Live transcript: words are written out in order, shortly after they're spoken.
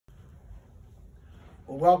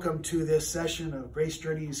Well, welcome to this session of Grace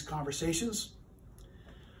Journeys Conversations.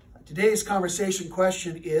 Today's conversation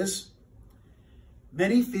question is,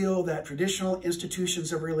 many feel that traditional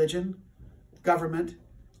institutions of religion, government,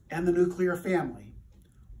 and the nuclear family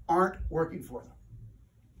aren't working for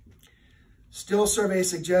them. Still, surveys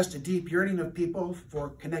suggest a deep yearning of people for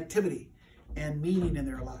connectivity and meaning in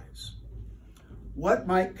their lives. What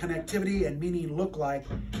might connectivity and meaning look like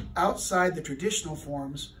outside the traditional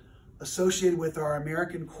forms associated with our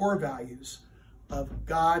American core values of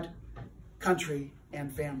God, country,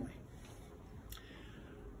 and family?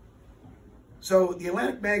 So the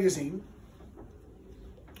Atlantic magazine,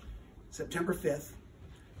 September 5th,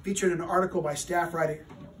 featured an article by staff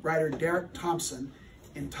writer Derek Thompson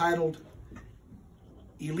entitled,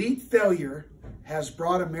 "Elite Failure Has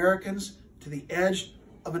Brought Americans to the Edge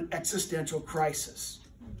of an Existential Crisis."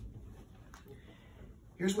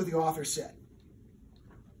 Here's what the author said.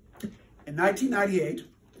 In 1998,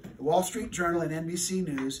 the Wall Street Journal and NBC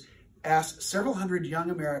News asked several hundred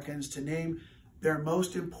young Americans to name their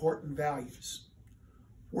most important values.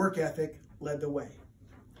 Work ethic led the way.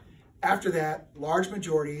 After that, large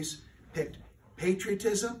majorities picked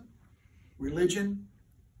patriotism, religion,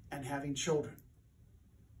 and having children.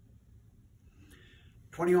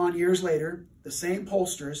 21 years later, the same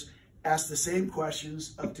pollsters asked the same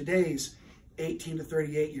questions of today's 18 to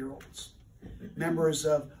 38-year-olds, members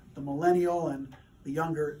of the millennial and the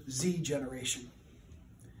younger Z generation.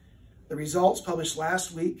 The results published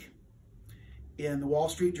last week in the Wall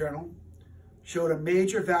Street Journal showed a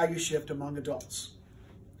major value shift among adults.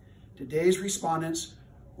 Today's respondents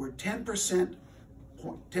were 10 percentage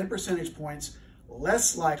points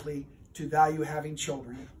less likely to value having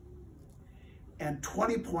children and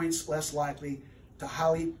 20 points less likely to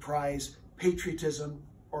highly prize patriotism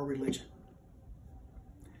or religion.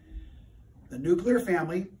 The nuclear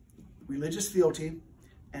family, religious fealty,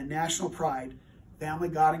 and national pride, family,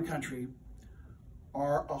 God, and country,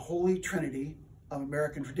 are a holy trinity of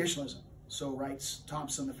American traditionalism, so writes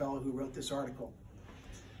Thompson, the fellow who wrote this article.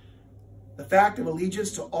 The fact of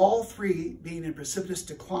allegiance to all three being in precipitous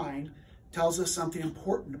decline tells us something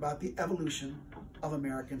important about the evolution of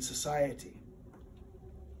American society.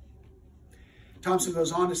 Thompson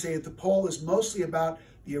goes on to say that the poll is mostly about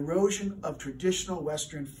the erosion of traditional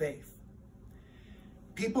Western faith.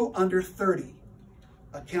 People under 30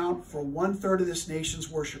 account for 1/3 of this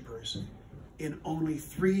nation's worshipers in only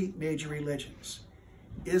 3 major religions: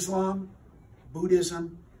 Islam,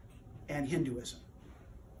 Buddhism, and Hinduism.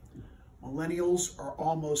 Millennials are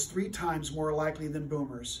almost 3 times more likely than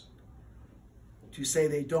boomers to say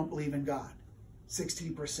they don't believe in God,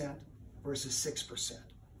 16% versus 6%.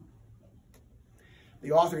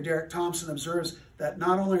 The author, Derek Thompson, observes that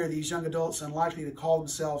not only are these young adults unlikely to call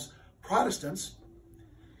themselves Protestants,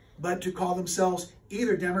 but to call themselves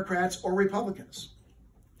either Democrats or Republicans.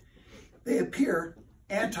 They appear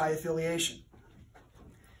anti-affiliation.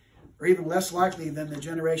 They're even less likely than the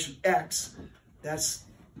Generation X, that's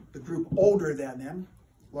the group older than them,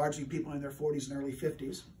 largely people in their 40s and early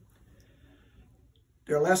 50s.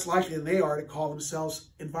 They're less likely than they are to call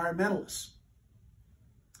themselves environmentalists.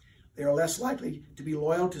 They are less likely to be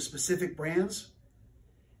loyal to specific brands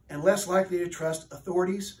and less likely to trust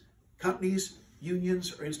authorities, companies,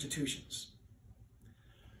 unions, or institutions.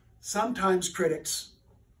 Sometimes critics,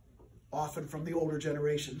 often from the older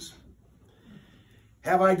generations,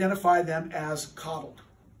 have identified them as coddled.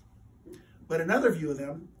 But another view of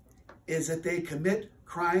them is that they commit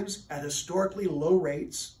crimes at historically low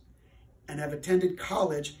rates and have attended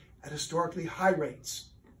college at historically high rates.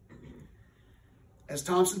 As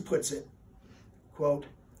Thompson puts it, quote,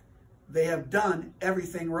 "They have done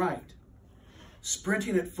everything right,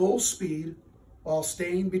 sprinting at full speed while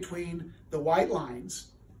staying between the white lines,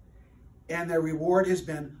 and their reward has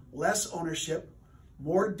been less ownership,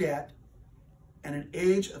 more debt, and an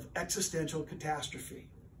age of existential catastrophe.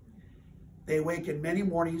 They awaken many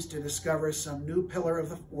mornings to discover some new pillar of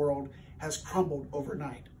the world has crumbled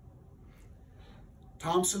overnight."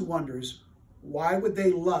 Thompson wonders, why would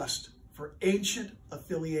they lust for ancient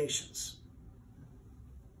affiliations?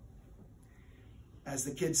 As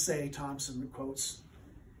the kids say, Thompson quotes,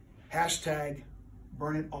 hashtag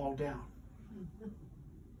burn it all down.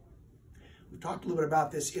 We've talked a little bit about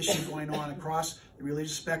this issue going on across the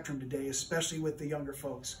religious spectrum today, especially with the younger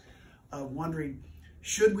folks, wondering,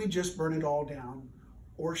 should we just burn it all down,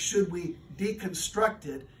 or should we deconstruct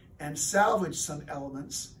it and salvage some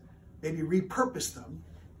elements, maybe repurpose them,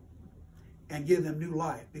 and give them new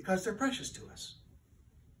life, because they're precious to us.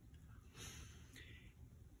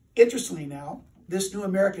 Interestingly now, this new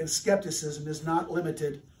American skepticism is not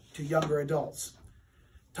limited to younger adults.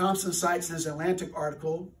 Thompson cites in his Atlantic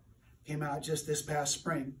article, came out just this past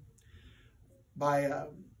spring, by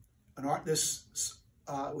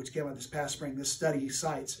which came out this past spring. This study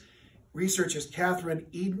cites researchers Catherine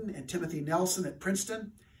Eden and Timothy Nelson at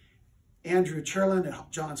Princeton, Andrew Cherlin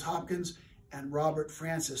at Johns Hopkins, and Robert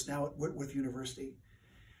Francis, now at Whitworth University,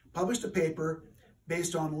 published a paper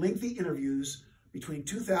based on lengthy interviews between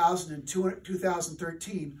 2000 and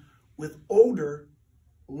 2013 with older,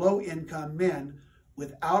 low-income men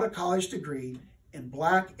without a college degree in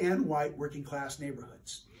black and white working-class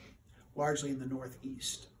neighborhoods, largely in the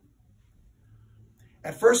Northeast.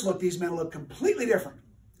 At first look, these men look completely different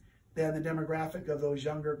than the demographic of those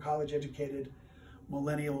younger, college-educated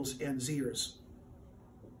millennials and Zers.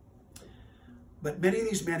 But many of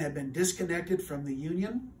these men have been disconnected from the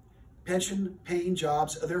union, pension-paying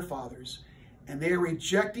jobs of their fathers, and they are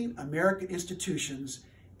rejecting American institutions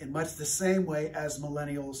in much the same way as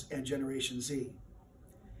millennials and Generation Z.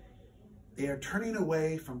 They are turning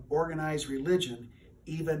away from organized religion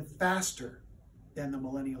even faster than the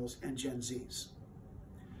millennials and Gen Zs.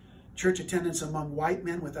 Church attendance among white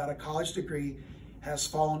men without a college degree has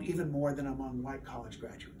fallen even more than among white college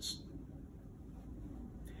graduates.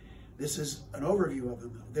 This is an overview of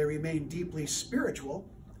them. They remain deeply spiritual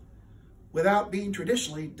without being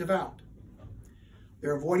traditionally devout.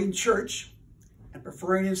 They're avoiding church and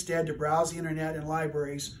preferring instead to browse the internet and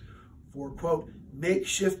libraries for, quote,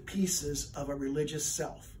 makeshift pieces of a religious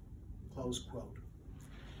self, close quote.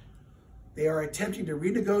 They are attempting to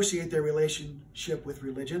renegotiate their relationship with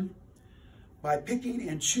religion by picking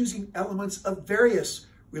and choosing elements of various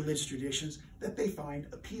religious traditions that they find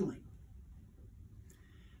appealing.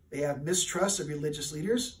 They have mistrust of religious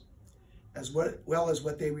leaders, as well as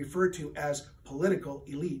what they refer to as political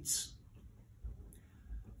elites.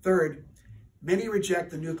 Third, many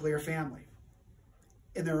reject the nuclear family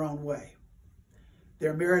in their own way.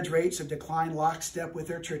 Their marriage rates have declined lockstep with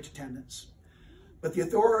their church attendance. But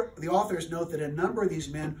the authors note that a number of these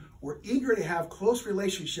men were eager to have close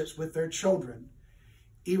relationships with their children,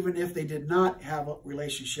 even if they did not have a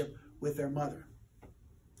relationship with their mother.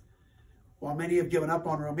 While many have given up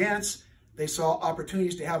on romance, they saw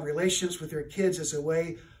opportunities to have relationships with their kids as a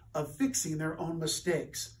way of fixing their own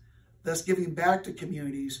mistakes, thus giving back to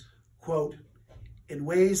communities, quote, in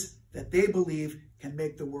ways that they believe can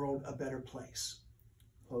make the world a better place,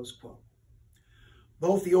 close quote.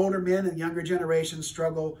 Both the older men and younger generations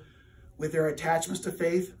struggle with their attachments to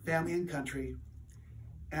faith, family, and country,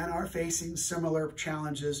 and are facing similar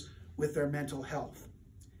challenges with their mental health.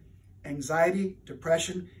 Anxiety,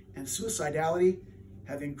 depression, and suicidality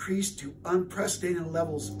have increased to unprecedented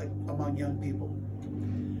levels among young people.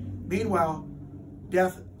 Meanwhile,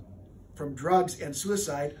 death from drugs and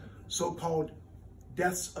suicide, so-called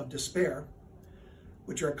deaths of despair,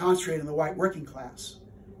 which are concentrated in the white working class,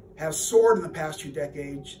 have soared in the past 2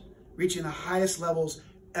 decades, reaching the highest levels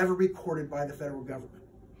ever recorded by the federal government.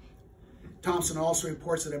 Thompson also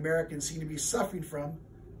reports that Americans seem to be suffering from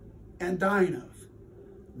and dying of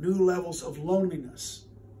new levels of loneliness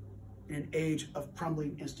in an age of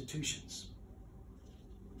crumbling institutions.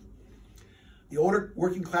 The older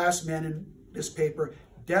working class men in this paper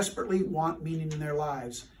desperately want meaning in their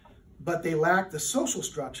lives, but they lack the social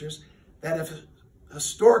structures that have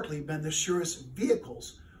historically been the surest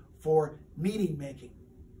vehicles for meaning making.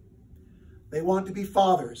 They want to be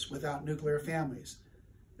fathers without nuclear families.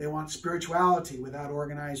 They want spirituality without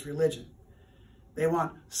organized religion. They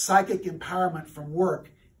want psychic empowerment from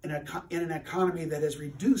work in an economy that has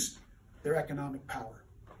reduced their economic power.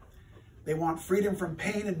 They want freedom from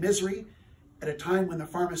pain and misery at a time when the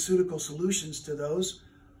pharmaceutical solutions to those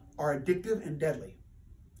are addictive and deadly.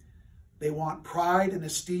 They want pride and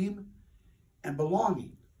esteem and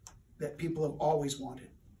belonging that people have always wanted.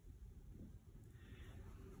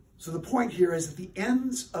 So the point here is that the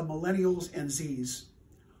ends of millennials and Zs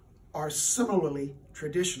are similarly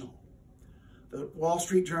traditional. The Wall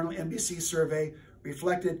Street Journal NBC survey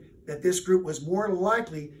reflected that this group was more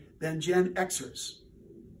likely than Gen Xers,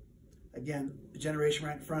 again, the generation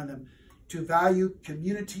right in front of them, to value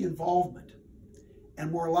community involvement,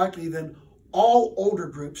 and more likely than all older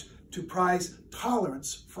groups to prize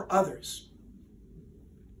tolerance for others.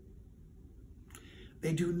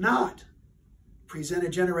 They do not present a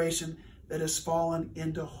generation that has fallen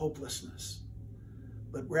into hopelessness,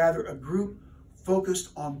 but rather a group focused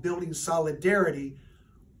on building solidarity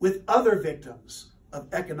with other victims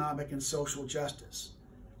of economic and social justice.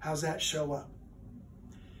 How's that show up?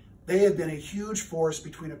 They have been a huge force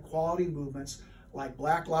between equality movements like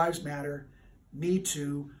Black Lives Matter, Me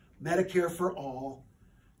Too, Medicare for All,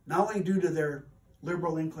 not only due to their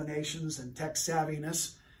liberal inclinations and tech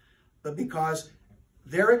savviness, but because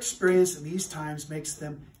Their experience in these times makes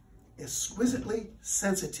them exquisitely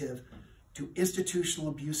sensitive to institutional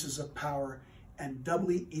abuses of power and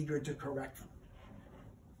doubly eager to correct them.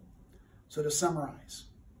 So to summarize,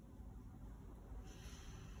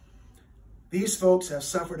 these folks have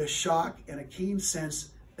suffered a shock and a keen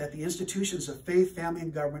sense that the institutions of faith, family,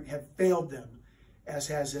 and government have failed them, as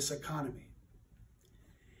has this economy.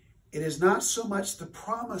 It is not so much the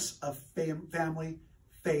promise of family,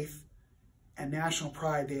 faith, and national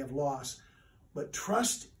pride they have lost, but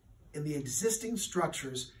trust in the existing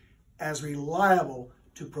structures as reliable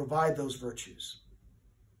to provide those virtues.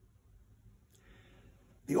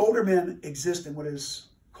 The older men exist in what is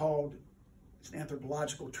called, it's an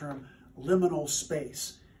anthropological term, liminal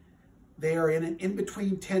space. They are in an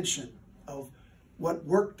in-between tension of what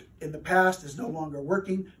worked in the past is no longer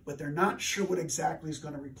working, but they're not sure what exactly is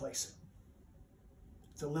going to replace it.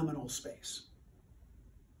 It's a liminal space.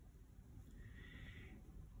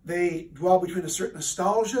 They dwell between a certain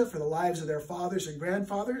nostalgia for the lives of their fathers and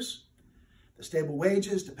grandfathers, the stable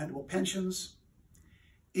wages, dependable pensions,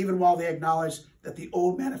 even while they acknowledge that the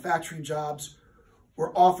old manufacturing jobs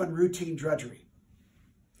were often routine drudgery.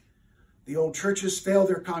 The old churches failed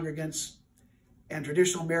their congregants, and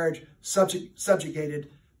traditional marriage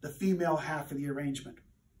subjugated the female half of the arrangement.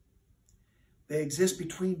 They exist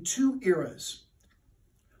between two eras,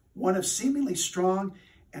 one of seemingly strong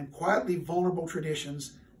and quietly vulnerable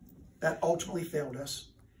traditions that ultimately failed us,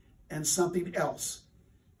 and something else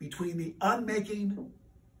between the unmaking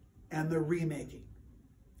and the remaking,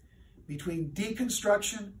 between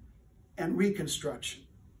deconstruction and reconstruction.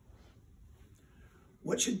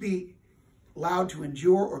 What should be allowed to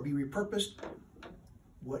endure or be repurposed?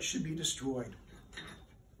 What should be destroyed?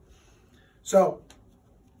 So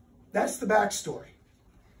that's the backstory.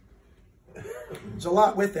 There's a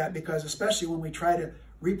lot with that, because especially when we try to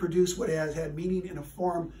reproduce what has had meaning in a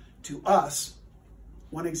form to us,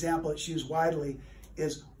 one example that's used widely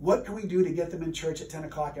is, what can we do to get them in church at 10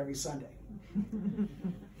 o'clock every Sunday?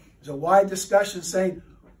 There's a wide discussion saying,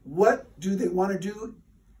 what do they want to do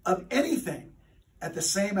of anything at the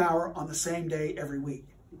same hour on the same day every week?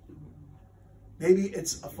 Maybe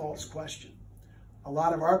it's a false question. A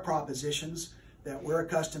lot of our propositions that we're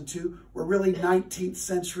accustomed to were really 19th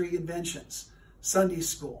century inventions. Sunday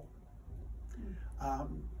school.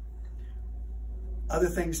 Other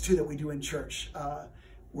things too that we do in church.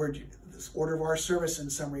 This order of our service in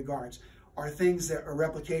some regards are things that are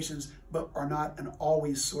replications, but are not and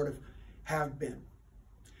always sort of have been.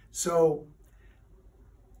 So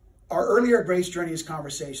our earlier Grace Journeys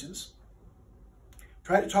conversations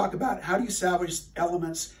try to talk about how do you salvage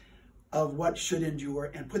elements of what should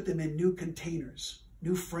endure and put them in new containers,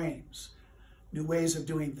 new frames, new ways of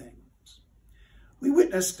doing things. We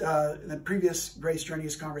witnessed in the previous Grace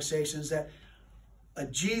Journeys conversations that a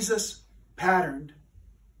Jesus-patterned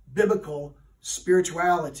biblical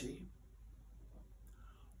spirituality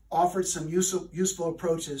offered some useful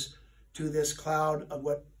approaches to this cloud of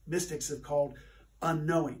what mystics have called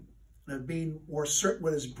unknowing, and of being more certain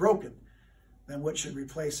what is broken than what should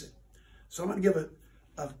replace it. So I'm going to give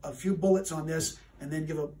a few bullets on this, and then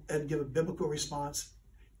give a biblical response,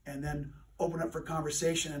 and then open up for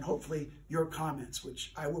conversation and hopefully your comments,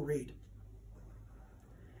 which I will read.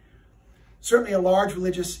 Certainly a large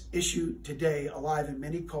religious issue today, alive in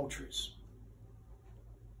many cultures,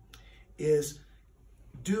 is,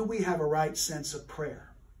 do we have a right sense of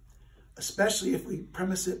prayer? Especially if we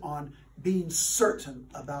premise it on being certain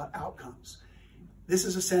about outcomes. This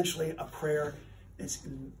is essentially a prayer. It's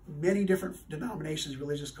in many different denominations,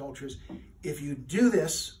 religious cultures. If you do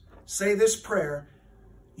this, say this prayer,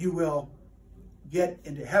 you will get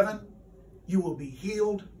into heaven. You will be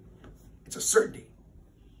healed. It's a certainty.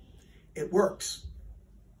 It works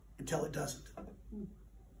until it doesn't.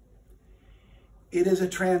 It is a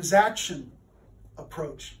transaction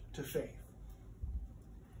approach to faith.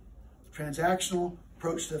 Transactional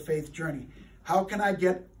approach to the faith journey. How can I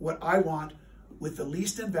get what I want with the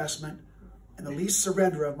least investment and the least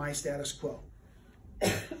surrender of my status quo?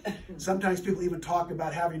 Sometimes people even talk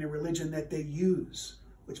about having a religion that they use,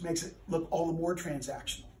 which makes it look all the more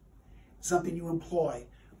transactional. Something you employ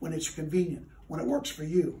when it's convenient, when it works for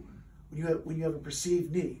you, when you have a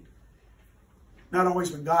perceived need. Not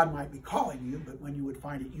always when God might be calling you, but when you would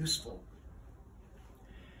find it useful.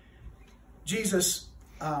 Jesus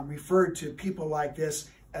referred to people like this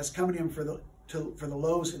as coming in for the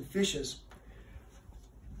loaves and fishes.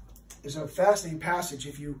 There's a fascinating passage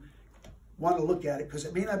if you want to look at it, because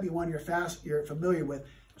it may not be one you're familiar with.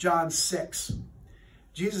 John 6.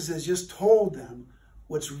 Jesus has just told them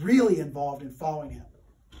what's really involved in following him.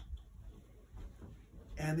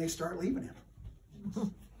 And they start leaving him.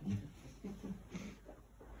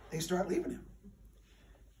 They start leaving him.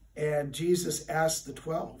 And Jesus asked the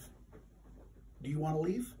 12, do you want to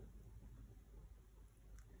leave?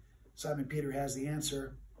 Simon Peter has the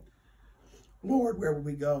answer, Lord, where will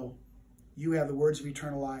we go? You have the words of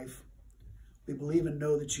eternal life. We believe and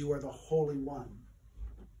know that you are the Holy One.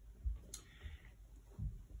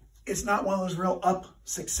 It's not one of those real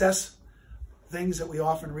success things that we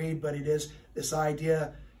often read, but it is this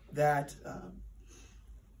idea that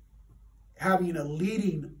having a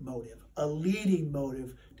leading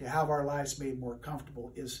motive to have our lives made more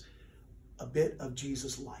comfortable is a bit of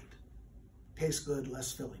Jesus light. Tastes good,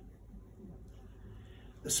 less filling.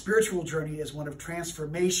 The spiritual journey is one of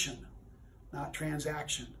transformation, not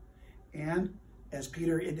transaction. And as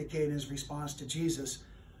Peter indicated in his response to Jesus,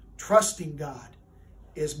 trusting God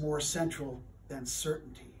is more central than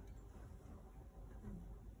certainty.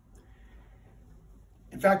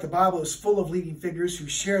 In fact, the Bible is full of leading figures who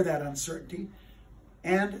share that uncertainty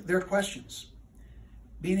and their questions.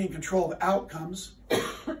 Being in control of outcomes,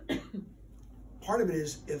 part of it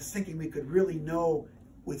is thinking we could really know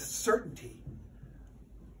with certainty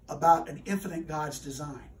about an infinite God's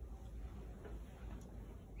design.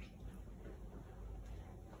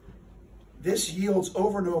 This yields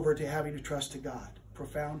over and over to having to trust to God,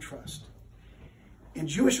 profound trust. In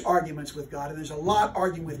Jewish arguments with God, and there's a lot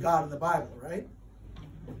arguing with God in the Bible, right?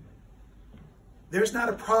 There's not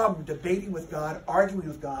a problem debating with God, arguing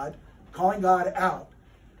with God, calling God out.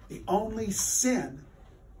 The only sin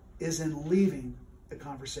is in leaving the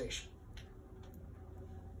conversation.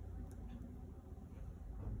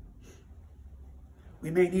 We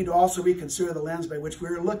may need to also reconsider the lens by which we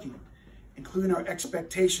are looking, including our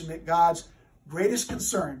expectation that God's greatest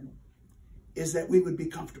concern is that we would be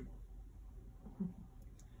comfortable.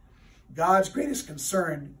 God's greatest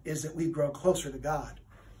concern is that we grow closer to God,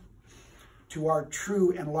 to our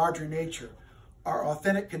true and larger nature, our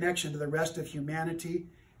authentic connection to the rest of humanity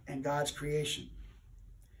and God's creation.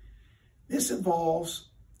 This involves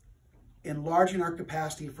enlarging our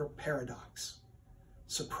capacity for paradox,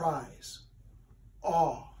 surprise,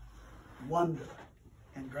 awe, wonder,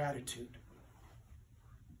 and gratitude.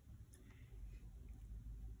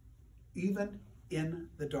 Even in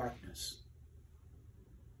the darkness.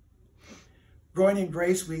 Growing in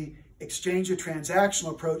grace, we exchange a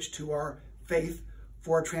transactional approach to our faith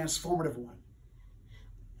for a transformative one.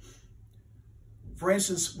 For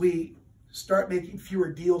instance, we start making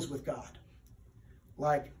fewer deals with God.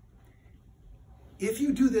 Like, if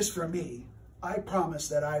you do this for me, I promise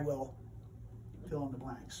that I will fill in the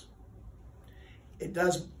blanks. It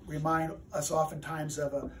does remind us oftentimes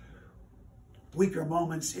of weaker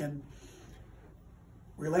moments in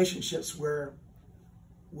relationships where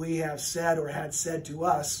we have said or had said to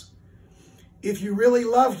us, if you really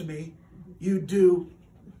loved me, you'd do.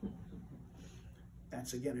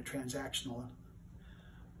 That's again a transactional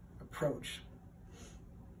approach.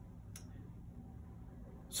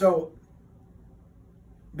 So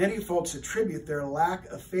many folks attribute their lack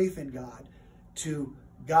of faith in God to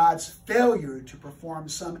God's failure to perform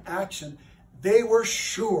some action they were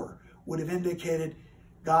sure would have indicated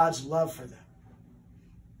God's love for them.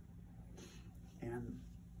 And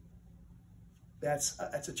that's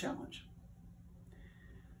a challenge.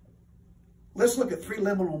 Let's look at 3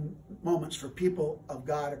 liminal moments for people of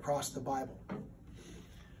God across the Bible.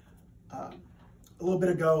 A little bit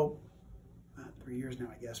ago, 3 years now,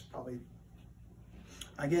 I guess, probably,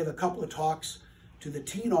 I gave a couple of talks to the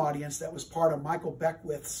teen audience that was part of Michael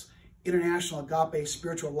Beckwith's International Agape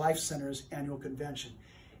Spiritual Life Center's annual convention.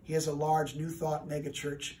 He has a large New Thought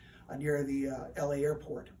megachurch near the LA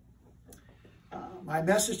airport. My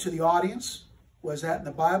message to the audience was that in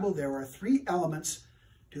the Bible there are 3 elements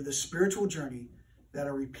to the spiritual journey that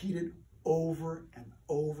are repeated over and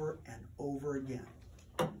over and over again.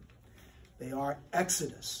 They are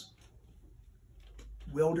Exodus,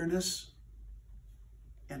 wilderness,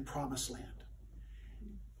 and promised land.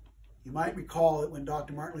 You might recall that when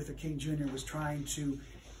Dr. Martin Luther King Jr. was trying to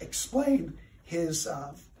explain his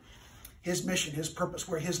mission, his purpose,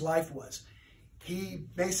 where his life was, he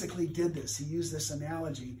basically did this. He used this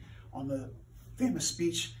analogy on the famous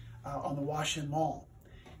speech on the Washington Mall.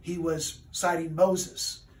 He was citing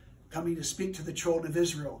Moses coming to speak to the children of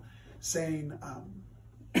Israel, saying,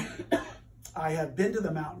 I have been to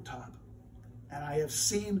the mountaintop and I have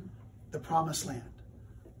seen the promised land.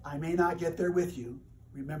 I may not get there with you.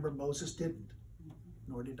 Remember, Moses didn't,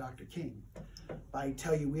 nor did Dr. King. But I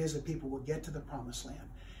tell you, we as a people will get to the promised land.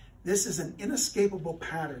 This is an inescapable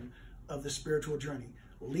pattern of the spiritual journey.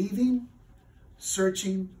 Leaving,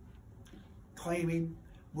 searching, claiming,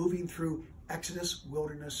 moving through Exodus,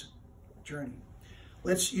 wilderness, journey.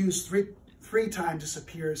 Let's use three times this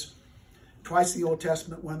appears, twice in the Old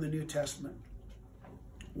Testament, one in the New Testament.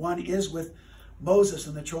 One is with Moses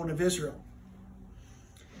and the children of Israel.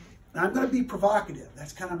 And I'm going to be provocative.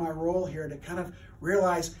 That's kind of my role here, to kind of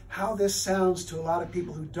realize how this sounds to a lot of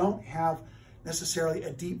people who don't have necessarily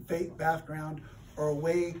a deep faith background or a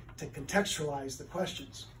way to contextualize the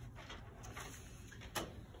questions.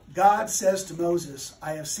 God says to Moses,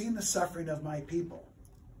 I have seen the suffering of my people.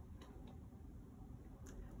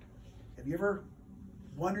 Have you ever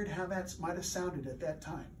wondered how that might have sounded at that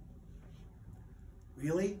time?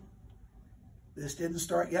 Really? This didn't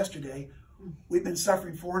start yesterday. We've been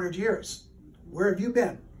suffering 400 years. Where have you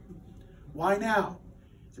been? Why now?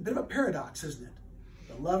 It's a bit of a paradox, isn't it?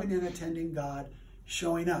 The loving and attending God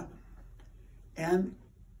showing up. And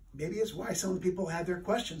maybe it's why some of the people had their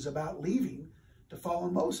questions about leaving to follow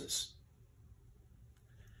Moses.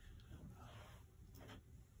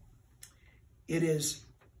 It is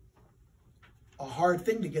a hard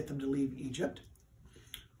thing to get them to leave Egypt.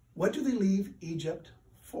 What do they leave Egypt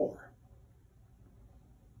for?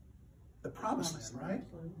 The promised land, right?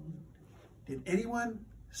 Did anyone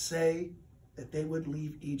say that they would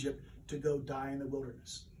leave Egypt to go die in the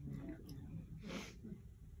wilderness?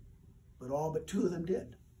 But all but 2 of them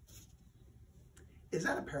did. Is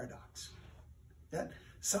that a paradox? That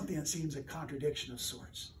something that seems a contradiction of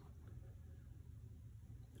sorts?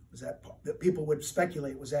 Was that people would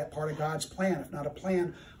speculate, was that part of God's plan? If not a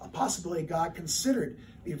plan, a possibility God considered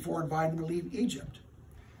before inviting them to leave Egypt.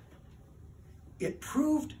 It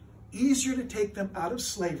proved easier to take them out of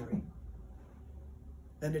slavery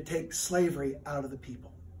than to take slavery out of the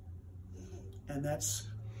people. And that's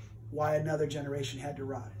why another generation had to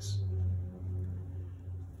rise.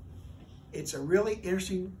 It's a really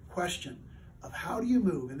interesting question of how do you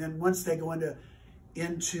move? And then once they go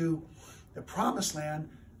into the promised land,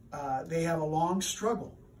 they have a long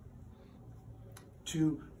struggle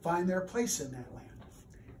to find their place in that land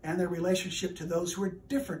and their relationship to those who are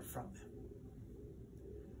different from them.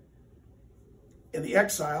 In the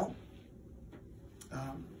exile,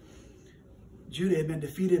 Judah had been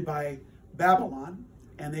defeated by Babylon,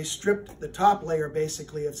 and they stripped the top layer,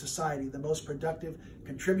 basically, of society, the most productive,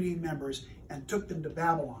 contributing members, and took them to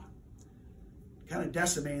Babylon, kind of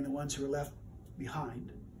decimating the ones who were left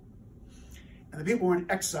behind. And the people were in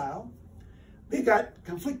exile. They got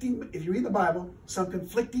conflicting, if you read the Bible, some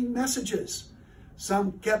conflicting messages.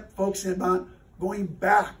 Some kept focusing about going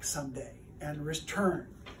back someday and return.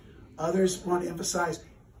 Others want to emphasize,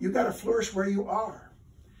 you got to flourish where you are.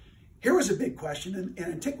 Here was a big question. In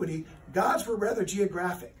antiquity, gods were rather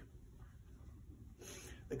geographic.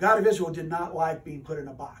 The God of Israel did not like being put in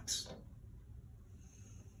a box.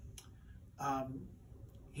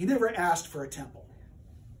 He never asked for a temple,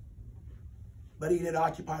 but he did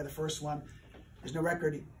occupy the first one. There's no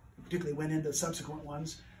record he particularly went into the subsequent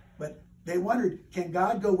ones, but they wondered, can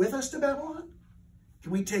God go with us to Babylon?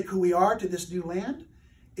 Can we take who we are to this new land?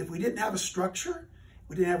 If we didn't have a structure,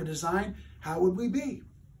 we didn't have a design, how would we be?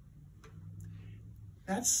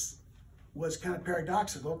 That was kind of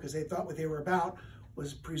paradoxical, because they thought what they were about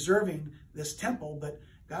was preserving this temple, but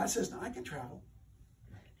God says, no, I can travel.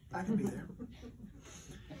 I can be there.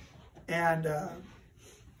 And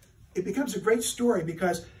it becomes a great story,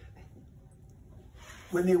 because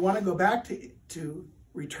when they want to go back to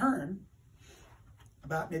return,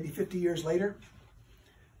 about maybe 50 years later,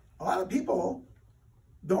 a lot of people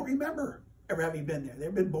don't remember ever having been there.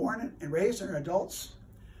 They've been born and raised and are adults.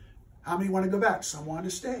 How many want to go back? Some want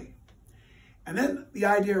to stay. And then the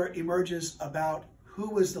idea emerges about who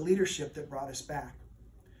was the leadership that brought us back.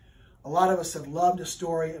 A lot of us have loved a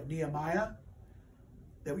story of Nehemiah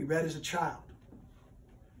that we read as a child,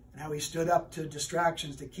 and how he stood up to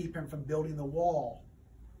distractions to keep him from building the wall.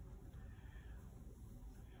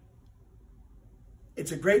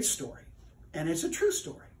 It's a great story, and it's a true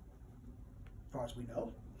story, as far as we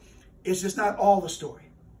know. It's just not all the story.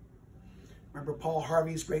 Remember Paul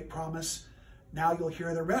Harvey's great promise, now you'll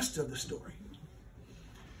hear the rest of the story.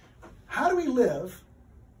 How do we live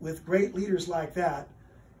with great leaders like that,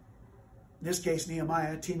 in this case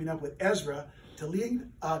Nehemiah teaming up with Ezra, to lead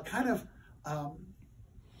a kind of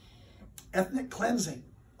ethnic cleansing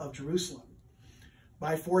of Jerusalem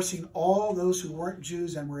by forcing all those who weren't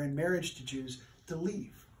Jews and were in marriage to Jews to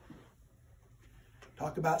leave?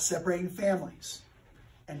 Talk about separating families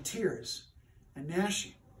and tears and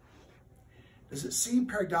gnashing. Does it seem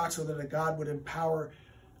paradoxical that a God would empower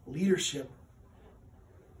leadership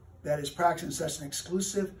that is practicing such an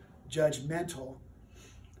exclusive, judgmental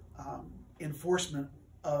enforcement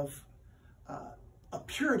of a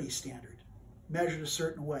purity standard measured a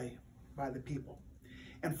certain way by the people?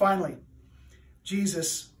 And finally,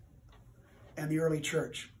 Jesus and the early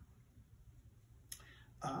church.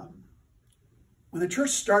 When the church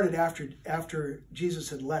started after Jesus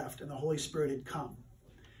had left and the Holy Spirit had come,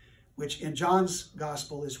 which in John's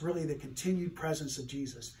gospel is really the continued presence of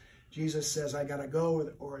Jesus. Jesus says, I got to go,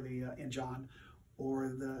 in John, or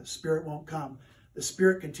the Spirit won't come. The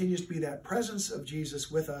Spirit continues to be that presence of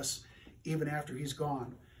Jesus with us even after he's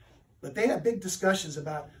gone. But they had big discussions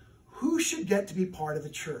about who should get to be part of the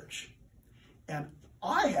church. And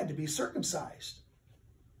I had to be circumcised.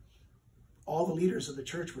 All the leaders of the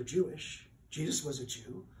church were Jewish. Jesus was a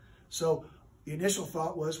Jew. So the initial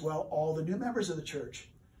thought was, well, all the new members of the church,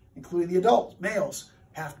 including the adult males,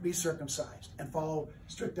 have to be circumcised and follow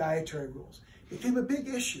strict dietary rules. It became a big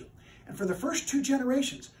issue. And for the first two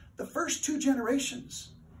generations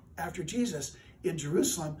after Jesus in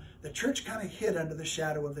Jerusalem, the church kind of hid under the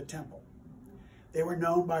shadow of the temple. They were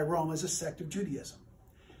known by Rome as a sect of Judaism.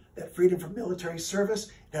 That freedom from military service,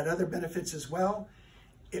 it had other benefits as well.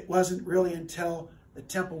 It wasn't really until the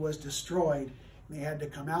temple was destroyed and they had to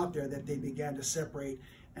come out there that they began to separate.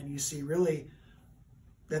 And you see really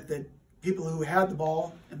that the people who had the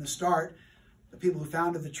ball in the start, the people who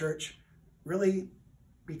founded the church, really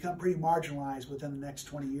become pretty marginalized within the next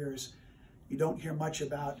 20 years. You don't hear much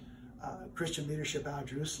about Christian leadership out of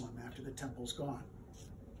Jerusalem after the temple's gone.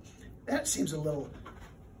 That seems a little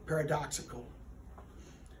paradoxical.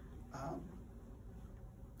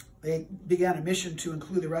 They began a mission to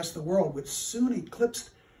include the rest of the world, which soon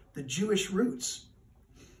eclipsed the Jewish roots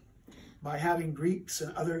by having Greeks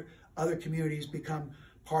and other communities become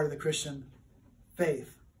part of the Christian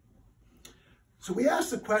faith. So we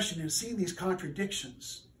ask the question, in seeing these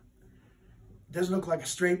contradictions, it doesn't look like a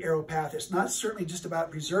straight arrow path. It's not certainly just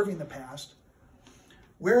about preserving the past.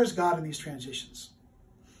 Where is God in these transitions?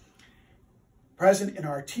 Present in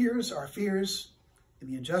our tears, our fears,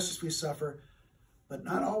 in the injustice we suffer, but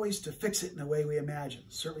not always to fix it in the way we imagine,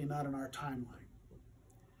 certainly not in our timeline.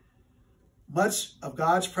 Much of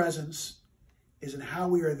God's presence is in how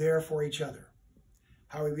we are there for each other,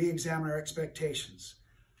 how we re-examine our expectations,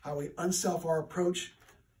 how we unself our approach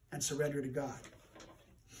and surrender to God.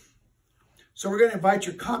 So we're going to invite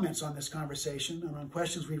your comments on this conversation and on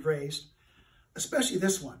questions we've raised, especially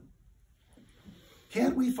this one.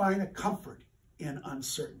 Can we find a comfort in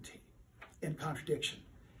uncertainty, in contradiction,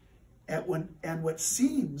 and what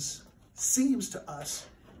seems to us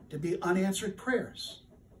to be unanswered prayers?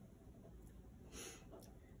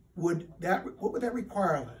 What would that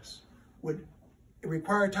require of us? Would it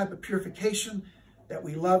require a type of purification that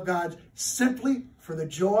we love God simply for the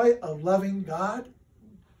joy of loving God,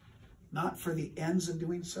 not for the ends of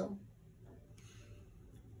doing so?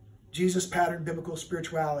 Jesus patterned biblical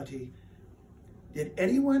spirituality. Did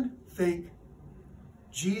anyone think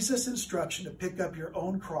Jesus' instruction to pick up your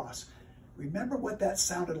own cross, remember what that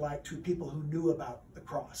sounded like to people who knew about the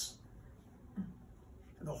cross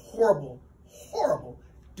and the horrible, horrible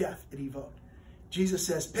death it evoked? Jesus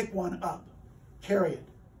says, pick one up, carry it.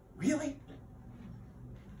 Really?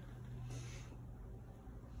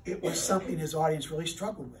 It was something his audience really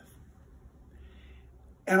struggled with.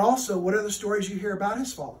 And also, what are the stories you hear about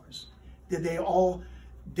his followers? Did they all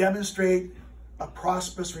demonstrate a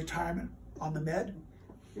prosperous retirement on the med?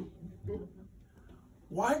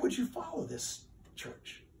 Why would you follow this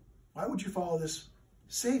church? Why would you follow this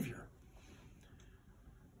Savior?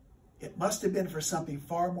 It must have been for something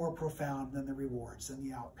far more profound than the rewards, than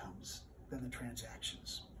the outcomes, than the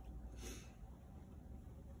transactions.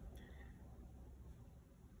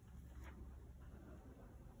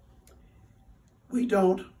 We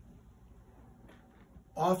don't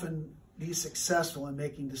often be successful in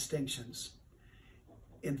making distinctions,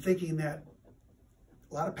 in thinking that,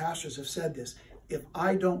 a lot of pastors have said this, if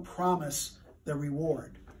I don't promise the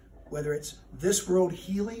reward, whether it's this world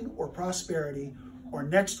healing or prosperity or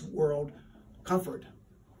next world comfort,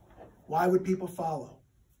 why would people follow?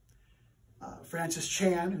 Francis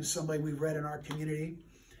Chan, who's somebody we've read in our community,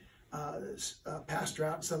 pastor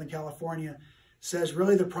out in Southern California, says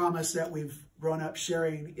really the promise that we've grown up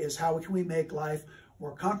sharing is how can we make life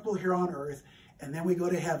more comfortable here on earth, and then we go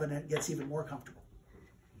to heaven and it gets even more comfortable.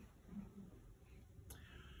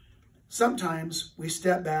 Sometimes we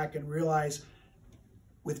step back and realize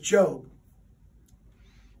with Job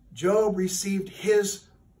received his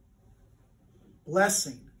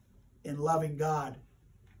blessing in loving God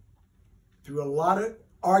through a lot of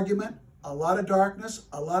argument, a lot of darkness,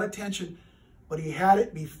 a lot of tension, but he had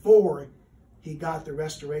it before he got the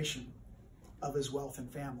restoration of his wealth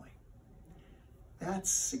and family.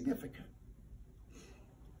 That's significant.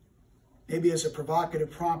 Maybe as a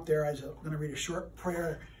provocative prompt there, I'm going to read a short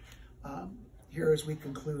prayer here as we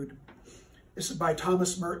conclude. This is by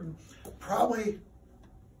Thomas Merton, probably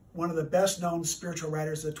one of the best-known spiritual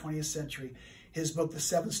writers of the 20th century. His book, The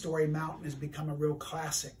Seven-Story Mountain, has become a real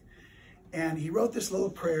classic. And he wrote this little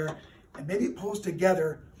prayer, and maybe it pulls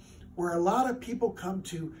together where a lot of people come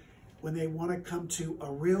to when they want to come to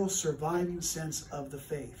a real surviving sense of the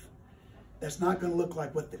faith. That's not going to look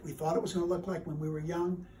like what we thought it was going to look like when we were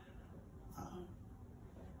young,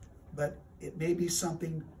 but it may be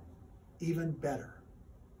something even better,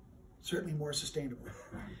 certainly more sustainable.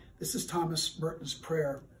 This is Thomas Merton's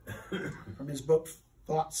prayer from his book,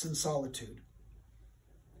 Thoughts in Solitude.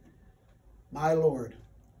 My Lord,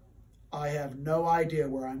 I have no idea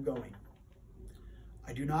where I'm going.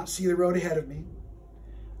 I do not see the road ahead of me.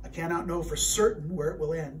 I cannot know for certain where it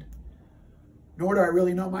will end, nor do I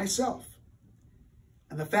really know myself.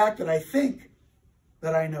 And the fact that I think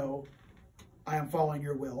that I know I am following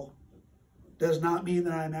your will does not mean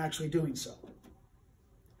that I'm actually doing so.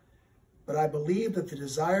 But I believe that the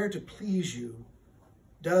desire to please you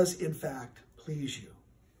does in fact please you.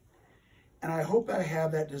 And I hope I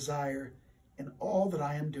have that desire in all that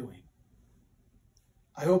I am doing.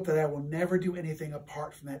 I hope that I will never do anything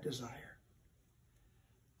apart from that desire.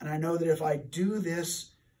 And I know that if I do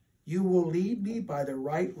this, you will lead me by the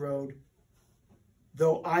right road,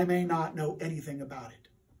 though I may not know anything about it.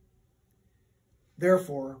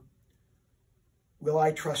 Therefore, will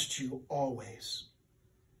I trust you always.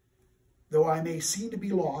 Though I may seem to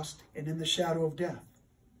be lost and in the shadow of death,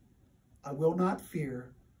 I will not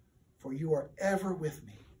fear, for you are ever with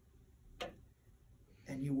me,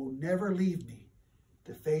 and you will never leave me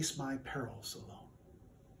to face my perils alone.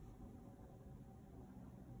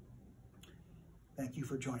 Thank you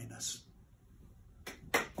for joining us.